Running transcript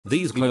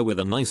These glow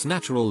with a nice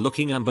natural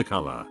looking amber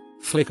color,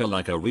 flicker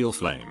like a real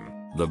flame.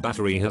 The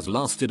battery has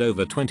lasted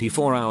over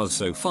 24 hours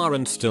so far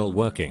and still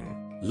working.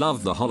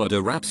 Love the holiday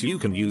wraps you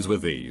can use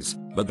with these,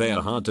 but they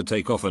are hard to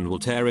take off and will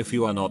tear if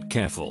you are not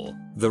careful.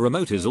 The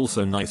remote is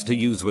also nice to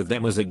use with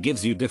them as it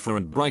gives you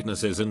different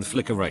brightnesses and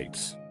flicker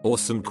rates.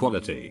 Awesome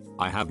quality.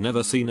 I have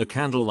never seen a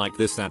candle like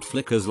this that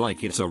flickers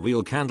like it's a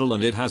real candle,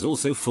 and it has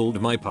also fooled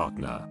my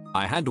partner.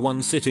 I had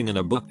one sitting in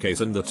a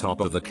bookcase and the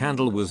top of the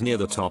candle was near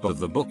the top of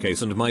the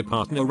bookcase, and my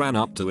partner ran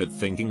up to it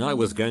thinking I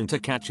was going to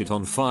catch it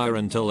on fire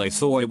until they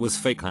saw it was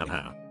fake.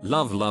 Haha.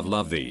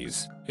 Love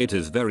these. It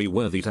is very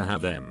worthy to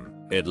have them.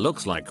 It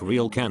looks like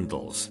real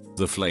candles.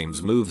 The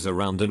flames moves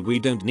around and we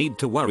don't need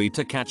to worry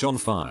to catch on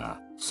fire.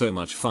 So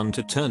much fun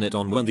to turn it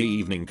on when the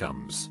evening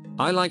comes.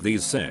 I like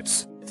these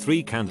sets.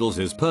 3 candles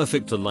is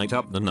perfect to light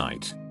up the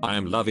night. I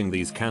am loving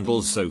these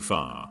candles so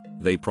far.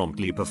 They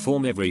promptly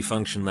perform every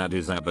function that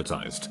is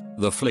advertised.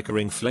 The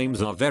flickering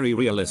flames are very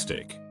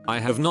realistic. I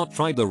have not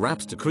tried the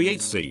wraps to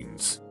create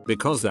scenes,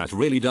 because that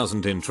really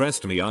doesn't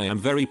interest me. I am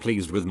very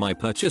pleased with my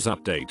purchase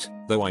update,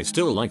 though I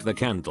still like the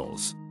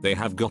candles. They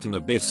have gotten a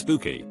bit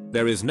spooky.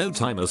 There is no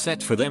timer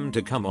set for them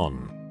to come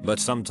on, but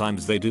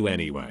sometimes they do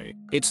anyway.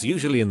 It's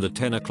usually in the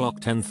 10 o'clock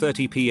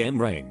 10:30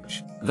 PM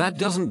range. That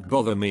doesn't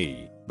bother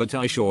me, but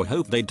I sure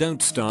hope they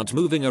don't start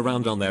moving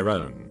around on their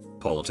own.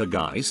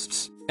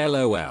 Poltergeists?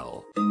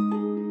 LOL.